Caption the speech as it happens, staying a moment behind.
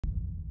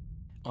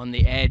On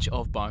the edge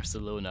of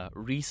Barcelona,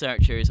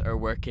 researchers are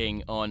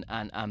working on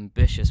an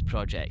ambitious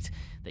project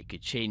that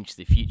could change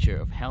the future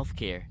of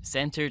healthcare,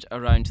 centred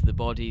around the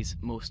body's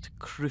most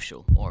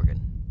crucial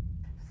organ.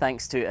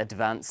 Thanks to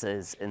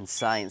advances in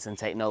science and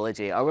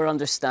technology, our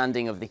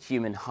understanding of the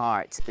human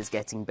heart is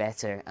getting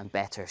better and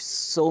better,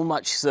 so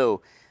much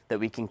so that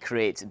we can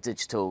create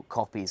digital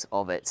copies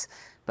of it.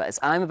 But as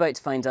I'm about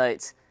to find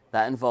out,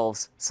 that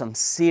involves some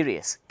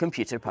serious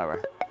computer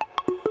power.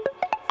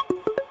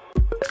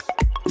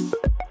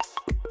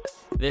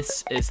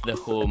 This is the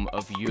home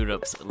of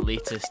Europe's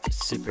latest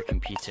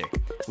supercomputer.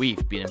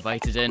 We've been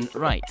invited in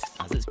right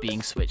as it's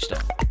being switched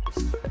on.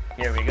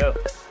 Here we go.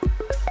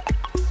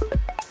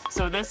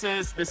 So this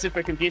is the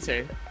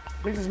supercomputer.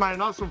 This is my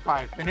Nostrum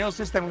 5, the new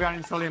system we are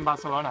installing in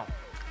Barcelona.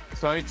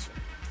 So it's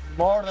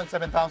more than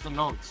 7,000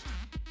 nodes.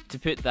 To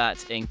put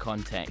that in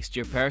context,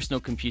 your personal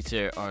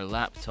computer or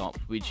laptop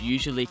would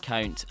usually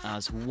count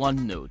as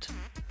one node.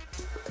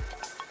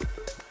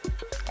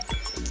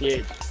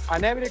 Huge.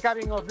 And every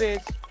cabin of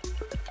this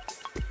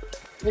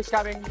is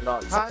having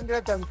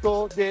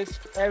 102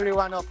 disks, every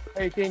one of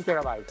 18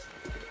 terabytes.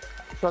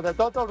 So the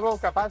total raw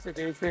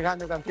capacity is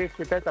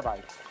 350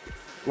 petabytes.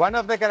 One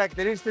of the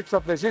characteristics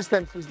of the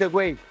system is the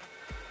weight.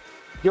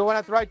 You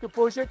want to try to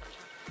push it?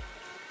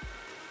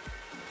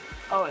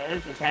 Oh,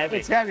 it's heavy.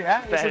 It's heavy,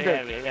 huh? Very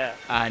heavy, yeah.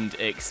 And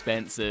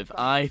expensive.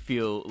 I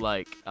feel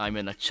like I'm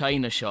in a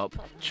china shop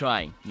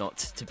trying not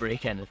to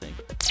break anything.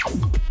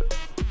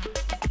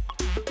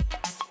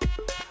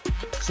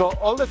 So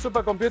all the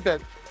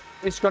supercomputer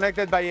is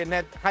connected by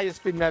a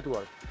high-speed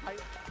network.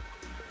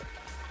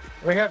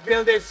 We have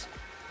built these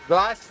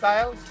glass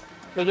tiles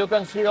so you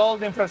can see all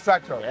the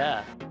infrastructure.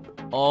 Yeah.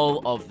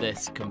 All of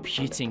this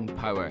computing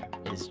power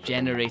is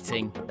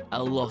generating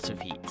a lot of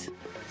heat.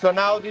 So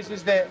now this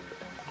is the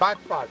back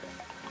part,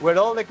 where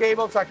all the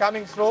cables are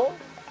coming through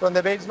from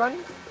the basement,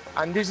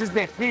 and this is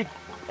the heat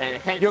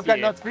you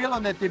cannot feel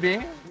on the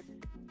TV.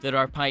 There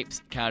are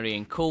pipes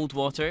carrying cold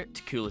water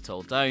to cool it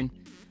all down.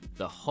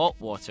 The hot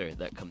water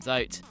that comes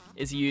out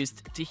is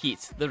used to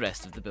heat the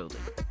rest of the building.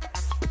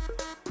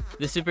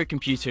 The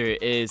supercomputer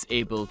is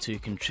able to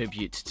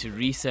contribute to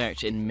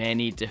research in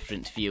many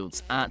different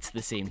fields at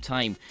the same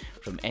time,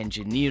 from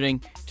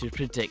engineering to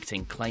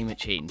predicting climate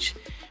change.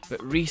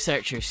 But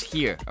researchers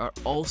here are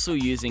also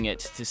using it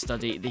to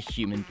study the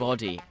human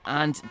body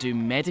and do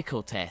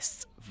medical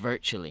tests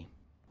virtually.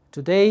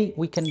 Today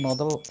we can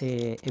model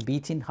a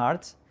beating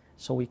heart,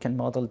 so we can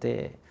model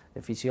the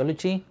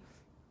physiology,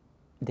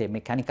 the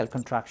mechanical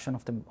contraction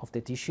of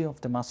the tissue,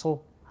 of the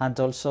muscle, and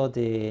also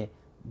the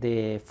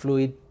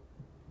fluid,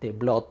 the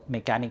blood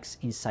mechanics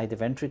inside the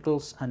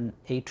ventricles and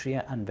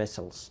atria and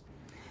vessels.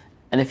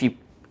 And if you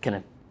kind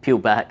of peel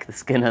back the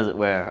skin, as it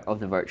were, of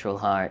the virtual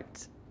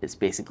heart, it's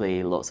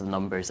basically lots of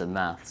numbers and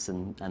maths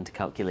and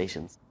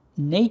calculations.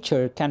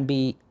 Nature can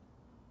be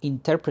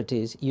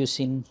interpreted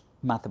using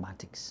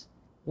mathematics.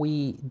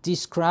 We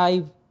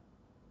describe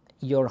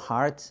your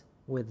heart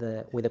with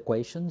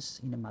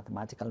equations in a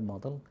mathematical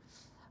model,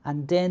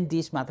 and then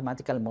this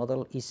mathematical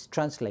model is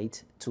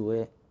translated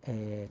to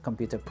a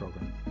computer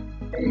program.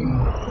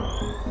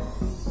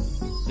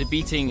 The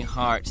beating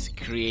hearts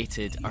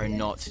created are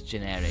not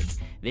generic.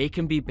 They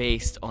can be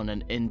based on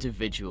an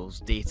individual's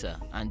data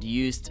and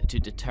used to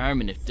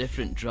determine if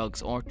different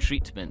drugs or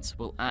treatments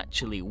will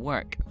actually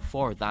work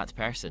for that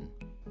person.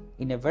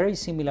 In a very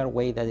similar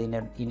way that in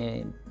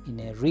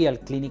a real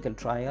clinical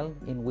trial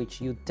in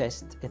which you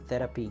test a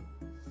therapy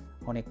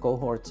on a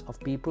cohort of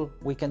people,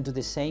 we can do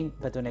the same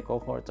but on a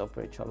cohort of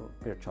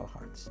virtual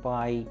hearts.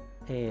 By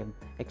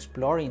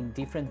exploring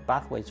different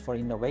pathways for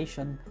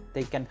innovation,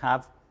 they can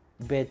have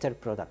better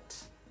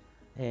products,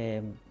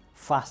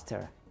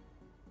 faster,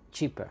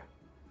 cheaper,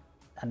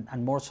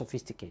 and more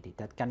sophisticated,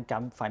 that can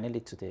come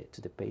finally to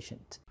the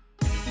patient.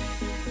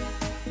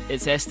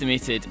 It's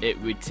estimated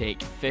it would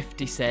take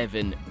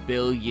 57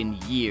 billion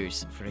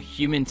years for a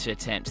human to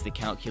attempt the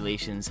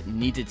calculations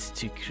needed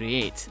to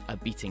create a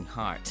beating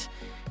heart.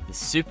 The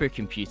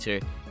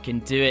supercomputer can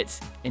do it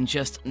in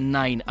just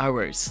 9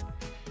 hours.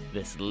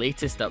 This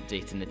latest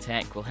update in the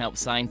tech will help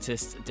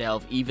scientists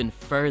delve even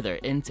further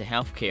into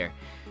healthcare,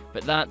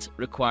 but that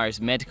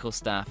requires medical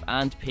staff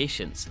and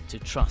patients to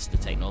trust the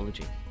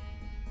technology.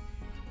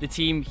 The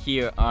team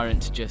here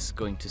aren't just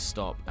going to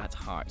stop at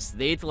hearts.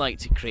 They'd like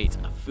to create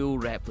a full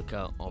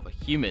replica of a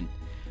human,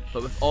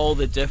 but with all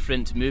the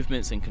different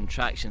movements and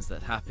contractions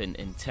that happen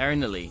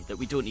internally that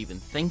we don't even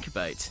think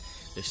about,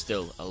 there's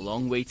still a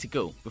long way to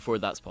go before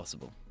that's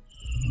possible.